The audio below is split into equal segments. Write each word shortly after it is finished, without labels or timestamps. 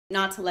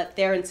not to let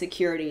their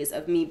insecurities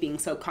of me being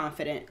so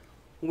confident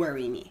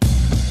worry me.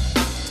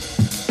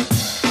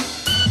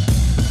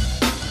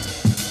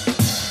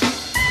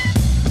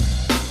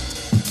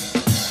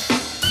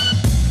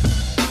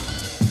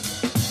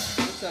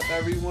 What's up,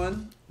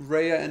 everyone?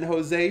 Rhea and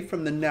Jose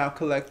from the Now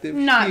Collective.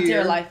 Not here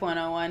Dear Life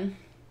 101.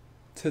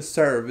 to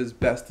serve as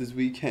best as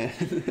we can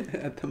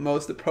at the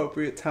most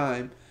appropriate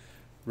time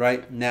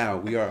right now.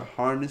 We are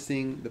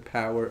harnessing the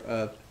power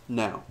of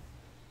now.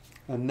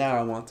 And now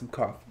I want some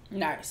coffee.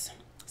 Nice.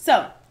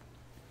 So,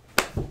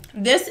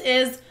 this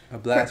is A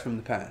blast from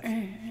the past.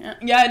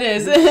 yeah, it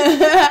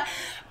is.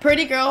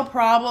 Pretty Girl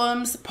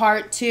Problems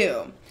Part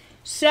 2.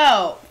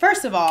 So,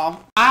 first of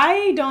all,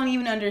 I don't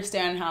even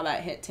understand how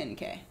that hit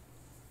 10K.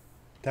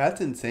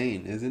 That's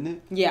insane, isn't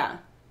it? Yeah.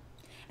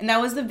 And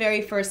that was the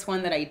very first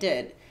one that I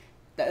did.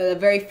 The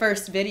very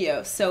first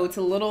video. So it's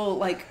a little,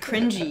 like,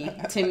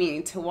 cringy to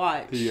me to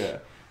watch. Yeah.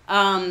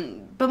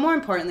 But more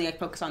importantly, I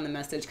focus on the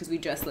message because we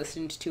just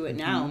listened to it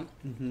now.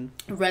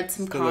 Read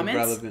some Still comments. a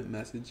relevant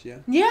message, yeah.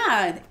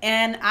 Yeah,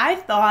 and I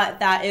thought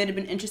that it would have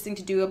been interesting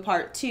to do a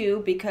part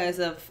 2 because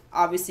of,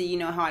 obviously, you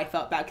know how I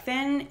felt back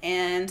then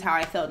and how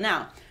I felt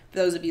now. For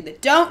those of you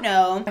that don't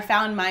know, I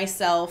found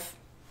myself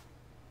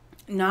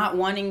not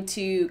wanting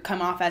to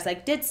come off as,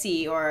 like,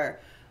 ditzy or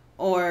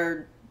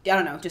I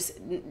don't know, just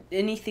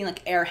anything,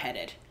 like,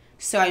 airheaded.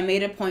 So I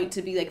made a point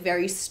to be, like,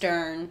 very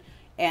stern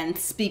and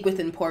speak with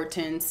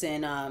importance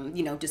and,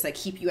 you know, just, like,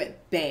 keep you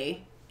at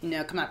bay. You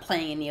know, I'm not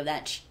playing any of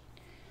that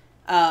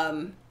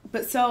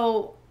But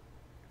so,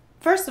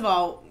 first of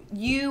all,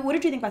 what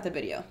did you think about the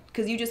video?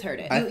 Because you just heard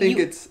it. I think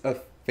it's a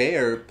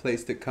fair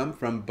place to come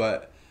from,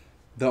 but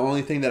the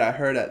only thing that I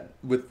heard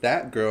with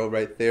that girl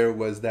right there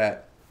was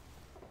that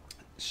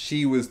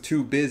she was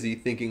too busy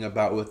thinking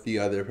about what the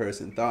other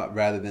person thought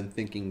rather than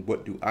thinking,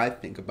 what do I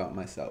think about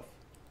myself?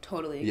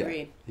 Totally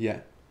agree. Yeah.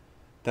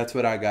 That's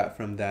what I got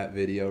from that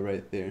video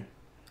right there.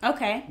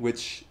 Okay.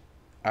 Which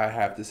I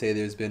have to say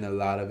there's been a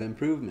lot of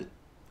improvement.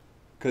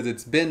 Because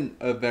it's been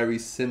a very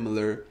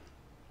similar...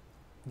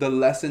 The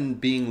lesson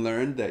being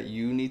learned that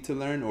you need to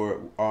learn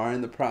or are in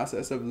the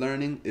process of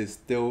learning is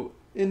still,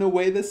 in a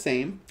way, the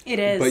same. It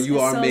is. But you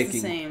are still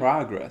making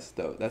progress,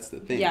 though. That's the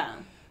thing. Yeah.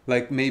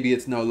 Like, maybe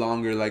it's no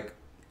longer, like,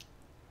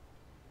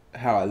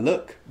 how I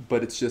look,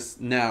 but it's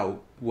just now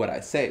what I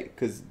say.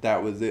 Because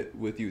that was it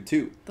with you,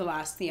 too.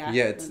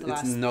 Yeah, it's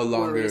no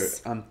longer,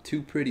 words. I'm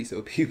too pretty,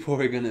 so people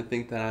are going to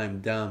think that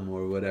I'm dumb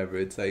or whatever.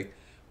 It's like,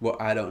 well,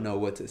 I don't know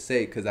what to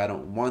say because I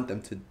don't want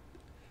them to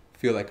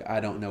feel like I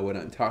don't know what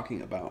I'm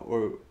talking about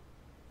or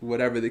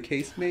whatever the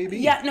case may be.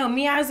 Yeah, no,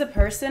 me as a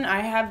person,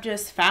 I have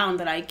just found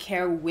that I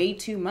care way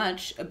too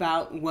much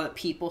about what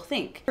people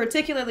think.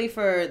 Particularly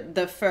for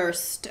the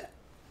first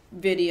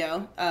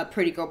video,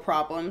 Pretty Girl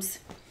Problems.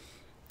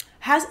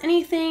 Has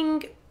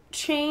anything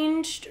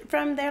changed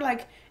from there?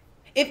 Like,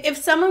 if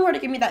someone were to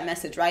give me that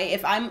message, right?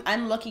 If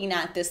I'm looking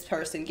at this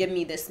person, give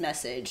me this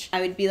message,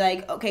 I would be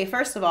like, okay,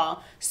 first of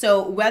all,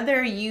 so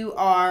whether you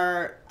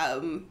are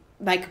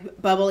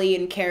like bubbly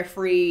and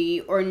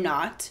carefree or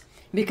not,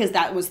 because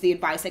that was the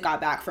advice I got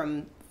back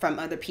from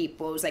other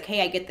people. It was like,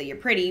 hey, I get that you're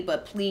pretty,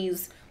 but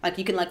please, like,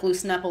 you can, like,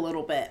 loosen up a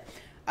little bit.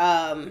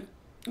 Whether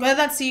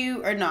that's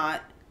you or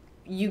not,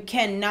 you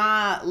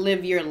cannot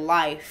live your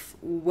life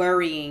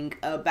worrying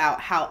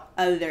about how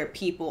other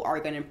people are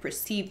going to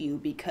perceive you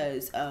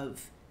because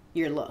of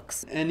your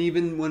looks. And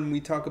even when we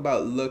talk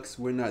about looks,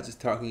 we're not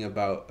just talking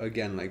about,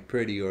 again, like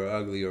pretty or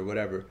ugly or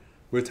whatever.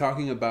 We're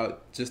talking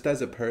about just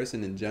as a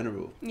person in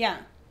general. Yeah.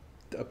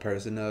 A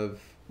person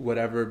of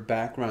whatever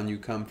background you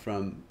come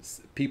from.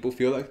 People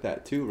feel like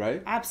that too,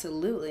 right?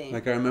 Absolutely.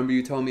 Like, I remember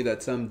you told me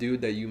that some dude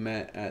that you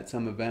met at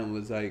some event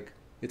was like,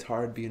 it's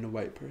hard being a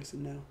white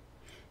person now.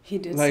 He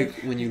did. Like,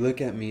 when you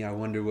look at me, I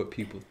wonder what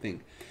people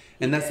think.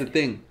 And that's the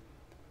thing.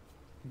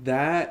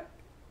 That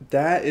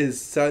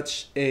is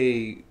such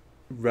a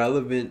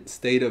relevant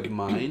state of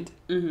mind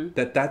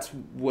that's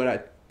what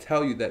I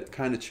tell you that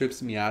kind of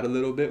trips me out a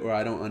little bit, or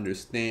I don't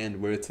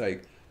understand, where it's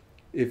like,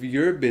 if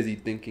you're busy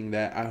thinking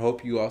that, I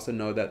hope you also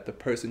know that the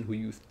person who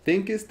you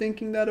think is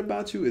thinking that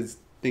about you is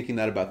thinking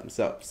that about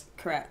themselves.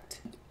 Correct.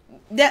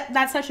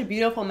 That's such a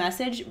beautiful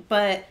message,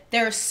 but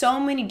there are so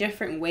many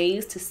different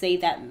ways to say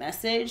that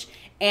message,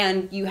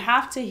 and you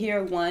have to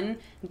hear one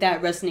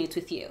that resonates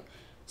with you.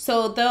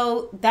 So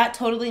though that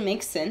totally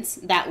makes sense,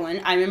 that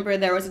one, I remember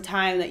there was a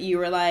time that you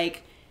were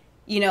like,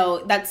 you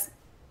know, that's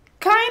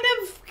kind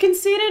of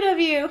conceited of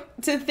you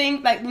to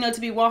think, like, you know, to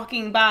be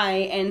walking by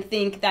and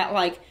think that,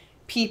 like,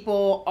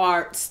 people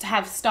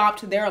have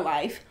stopped their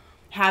life,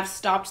 have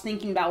stopped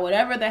thinking about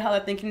whatever the hell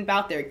they're thinking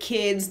about, their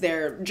kids,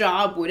 their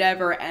job,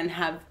 whatever, and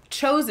have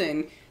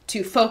chosen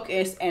to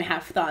focus and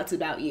have thoughts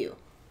about you.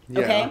 Yeah,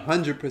 okay?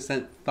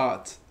 100%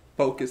 thoughts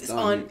focused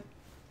on you.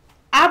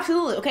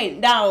 Absolutely. Okay,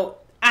 now,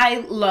 I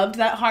loved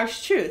that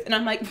harsh truth. And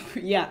I'm like,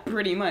 yeah,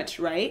 pretty much,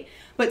 right?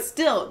 But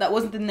still, that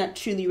wasn't the thing that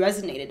truly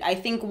resonated. I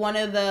think one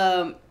of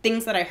the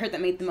things that I heard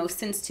that made the most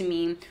sense to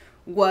me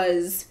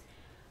was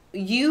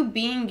you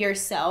being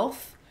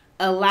yourself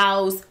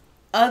allows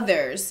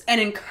others and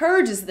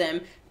encourages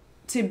them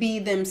to be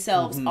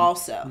themselves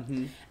also.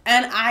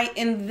 And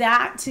in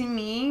that, to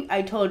me,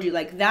 I told you,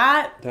 like,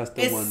 that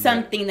is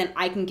something that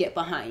I can get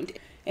behind.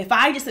 If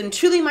I just am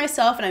truly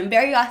myself and I'm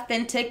very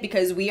authentic,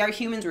 because we are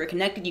humans, we're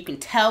connected, you can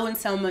tell when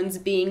someone's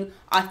being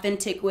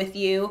authentic with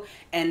you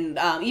and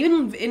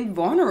even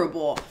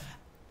vulnerable,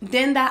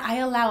 then that I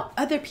allow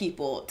other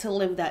people to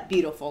live that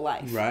beautiful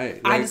life. Right.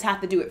 I just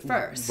have to do it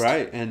first.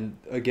 Right. And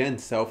again,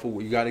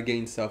 you got to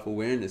gain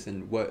self-awareness.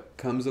 And what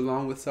comes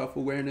along with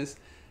self-awareness,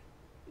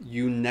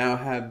 you now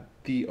have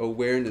the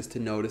awareness to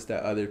notice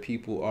that other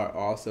people are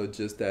also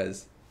just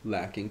as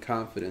lacking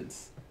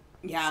confidence,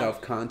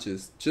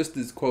 self-conscious, just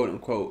as quote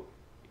unquote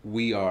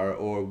we are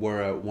or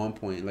were at one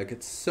point. Like,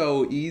 it's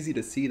so easy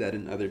to see that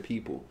in other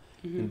people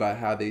and by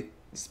how they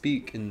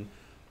speak and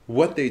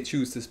what they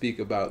choose to speak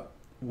about,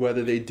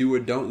 whether they do or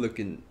don't look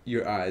in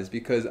your eyes.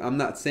 Because I'm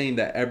not saying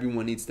that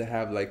everyone needs to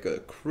have like a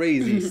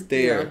crazy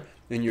stare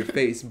in your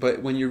face,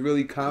 but when you're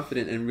really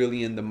confident and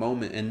really in the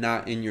moment and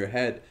not in your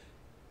head,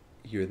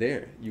 you're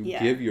there. You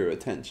give your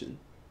attention.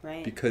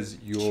 Right. Because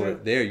you're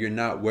there. You're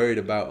not worried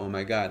about, oh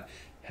my God,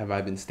 have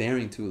I been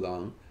staring too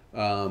long?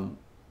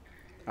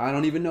 I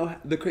don't even know.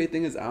 The great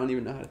thing is, I don't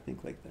even know how to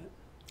think like that.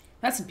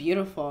 That's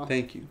beautiful.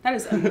 Thank you. That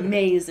is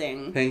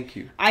amazing. Thank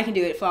you. I can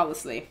do it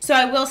flawlessly. So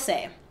I will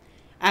say,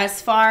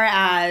 as far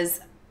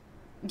as,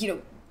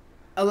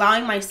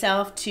 allowing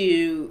myself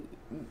to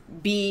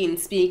be and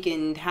speak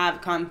and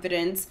have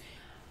confidence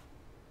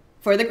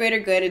for the greater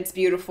good, it's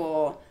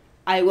beautiful.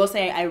 I will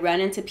say I run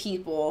into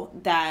people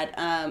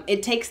that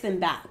it takes them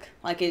back.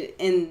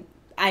 And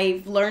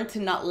I've learned to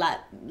not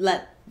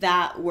let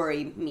that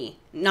worry me,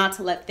 not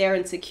to let their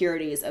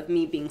insecurities of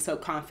me being so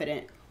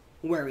confident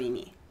worry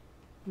me.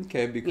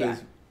 Okay,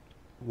 because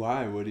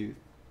why? What do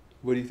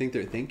you think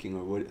they're thinking,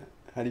 or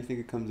how do you think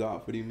it comes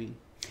off? What do you mean?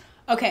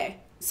 Okay,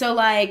 so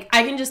I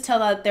can just tell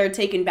that they're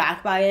taken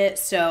back by it.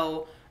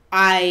 So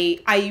I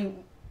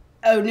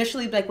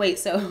initially be like, wait,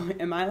 so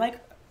am I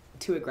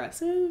too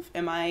aggressive?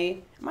 Am I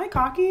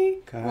cocky?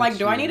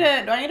 Do I need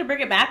to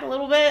bring it back a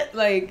little bit?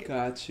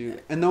 Got you.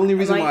 And the only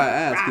reason why I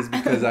ask is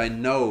because I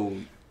know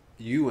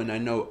you and I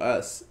know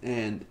us,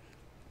 and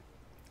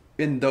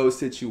in those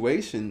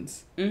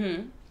situations,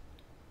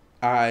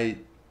 I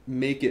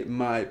make it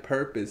my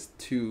purpose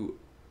to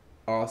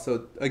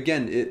also,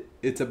 again,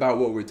 it's about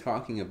what we're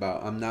talking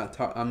about. I'm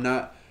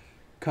not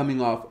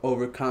coming off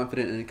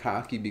overconfident and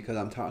cocky because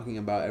I'm talking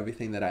about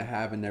everything that I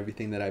have and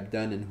everything that I've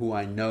done and who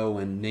I know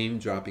and name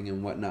dropping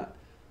and whatnot.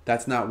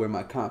 That's not where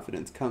my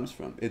confidence comes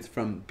from. It's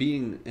from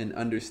being an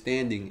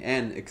understanding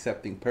and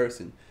accepting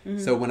person.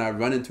 So when I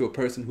run into a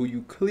person who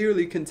you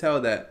clearly can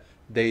tell that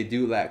they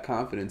do lack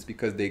confidence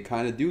because they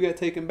kind of do get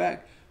taken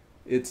back,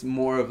 it's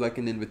more of like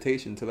an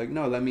invitation to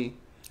no, let me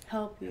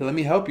help you. Let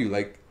me help you.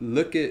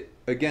 Look at,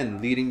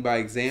 again, leading by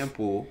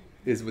example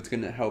is what's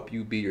going to help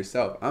you be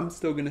yourself. I'm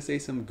still going to say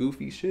some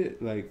goofy shit.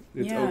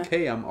 It's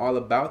okay. I'm all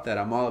about that.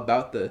 I'm all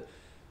about the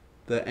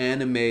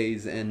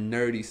animes and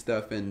nerdy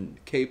stuff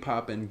and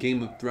K-pop and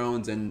Game of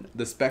Thrones, and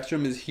the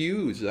spectrum is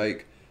huge.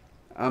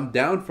 I'm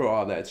down for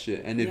all that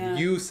shit. And if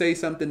you say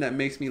something that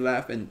makes me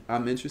laugh and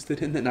I'm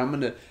interested in it, I'm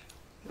going to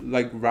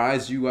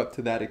rise you up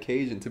to that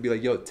occasion to be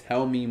like, yo,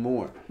 tell me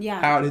more.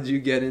 How did you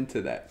get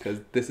into that? Because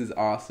this is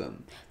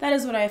awesome. That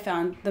is what I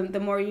found. The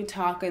more you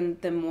talk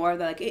and the more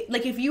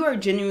if you are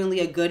genuinely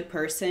a good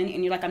person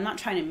and you're I'm not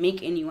trying to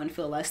make anyone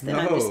feel less than,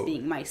 I'm just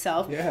being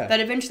myself, that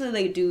eventually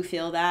they do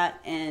feel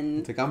that.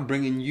 And it's I'm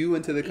bringing you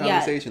into the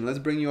conversation. Let's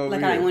bring you over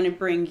here. I want to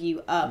bring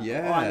you up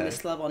on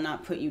this level,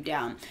 not put you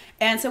down.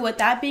 And so with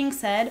that being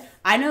said,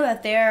 I know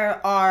that there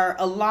are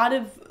a lot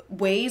of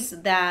ways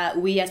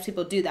that we as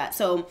people do that.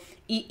 So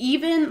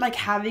even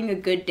having a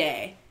good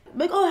day,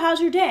 oh,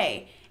 how's your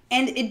day?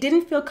 And it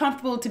didn't feel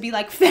comfortable to be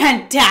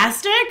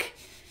fantastic,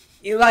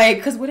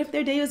 because what if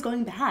their day was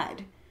going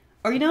bad,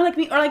 or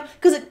me, or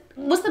because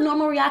what's the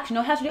normal reaction?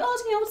 Oh, how's your day?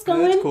 Oh, it's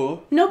going. That's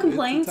cool. No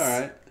complaints. It's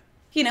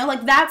all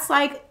right. That's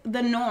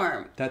the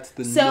norm. That's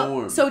the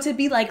norm. So to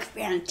be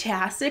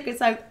fantastic,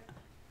 it's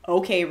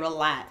okay,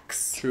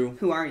 relax. True.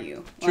 Who are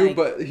you? True,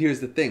 but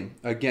here's the thing.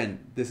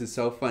 Again, this is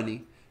so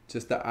funny.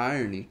 Just the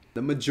irony.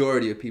 The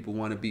majority of people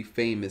want to be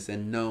famous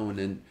and known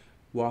and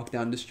walk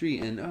down the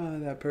street and, oh,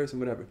 that person,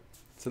 whatever.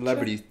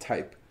 Celebrity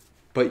type.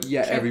 But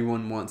yet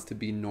everyone wants to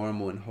be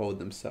normal and hold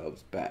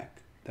themselves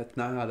back. That's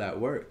not how that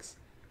works.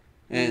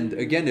 And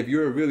again, if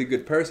you're a really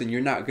good person,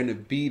 you're not going to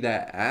be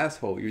that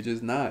asshole. You're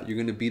just not. You're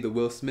going to be the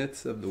Will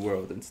Smiths of the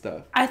world and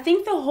stuff. I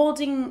think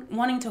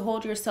wanting to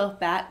hold yourself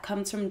back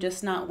comes from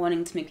just not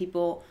wanting to make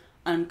people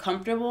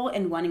uncomfortable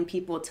and wanting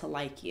people to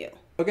like you.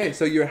 Okay,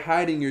 so you're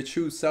hiding your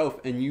true self,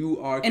 and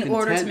you are in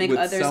order to make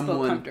others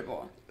feel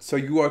comfortable. So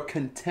you are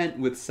content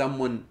with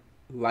someone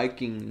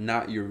liking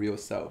not your real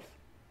self.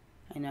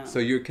 I know. So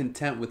you're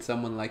content with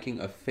someone liking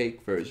a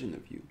fake version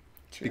of you.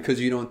 True. Because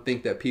you don't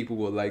think that people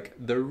will like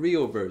the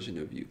real version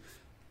of you.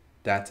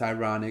 That's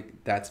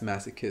ironic. That's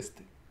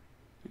masochistic.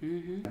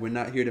 We're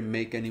not here to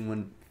make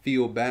anyone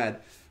feel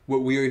bad.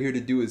 What we are here to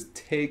do is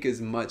take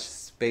as much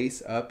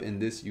space up in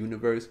this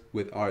universe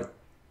with our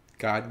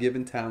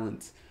God-given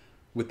talents,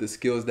 with the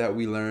skills that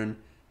we learn,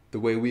 the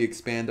way we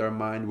expand our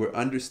mind. We're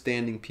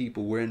understanding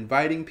people. We're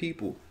inviting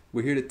people.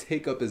 We're here to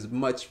take up as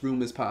much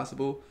room as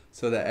possible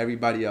so that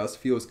everybody else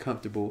feels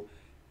comfortable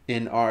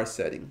in our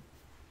setting.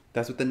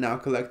 That's what the Now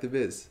Collective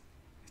is.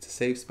 It's a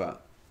safe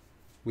spot.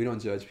 We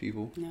don't judge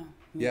people. No.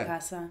 Mi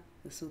casa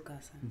es su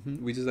casa.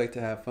 We just like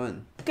to have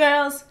fun.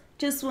 Girls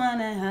just want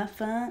to have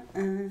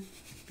fun.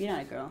 You're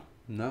not a girl.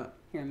 I'm not.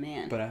 You're a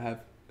man. But I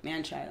have...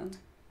 Man-child.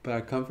 But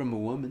I come from a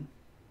woman.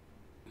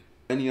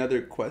 Any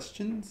other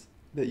questions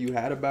that you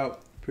had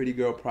about Pretty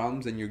Girl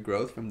Problems and your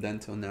growth from then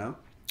till now?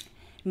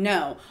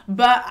 No,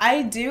 but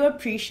I do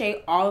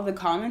appreciate all of the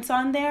comments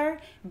on there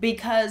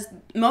because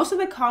most of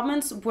the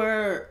comments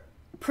were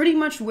pretty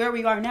much where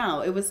we are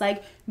now. It was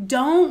like,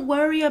 don't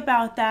worry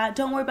about that.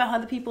 Don't worry about how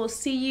the people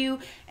see you.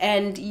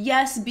 And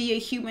yes, be a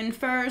human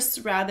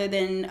first rather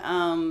than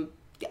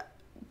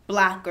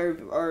black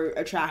or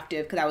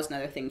attractive, because that was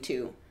another thing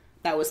too.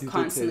 That was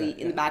constantly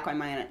in the back of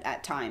my mind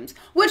at times.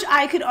 Which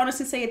I could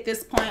honestly say at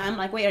this point, I'm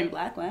like, wait, I'm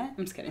black? What? I'm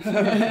just kidding.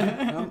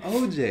 I'm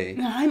OJ.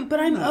 I'm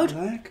OJ.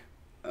 Black.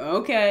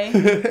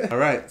 Okay. All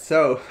right.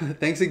 So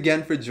thanks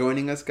again for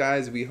joining us,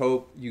 guys. We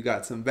hope you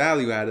got some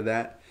value out of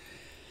that.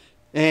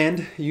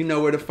 And you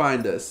know where to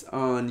find us.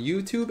 On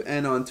YouTube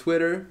and on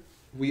Twitter,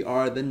 we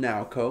are the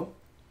Now Co.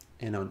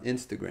 And on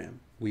Instagram,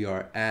 we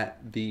are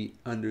at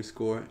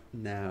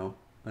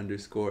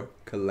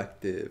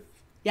 @the_now_collective.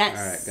 Yes.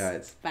 All right,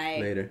 guys. Bye.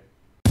 Later.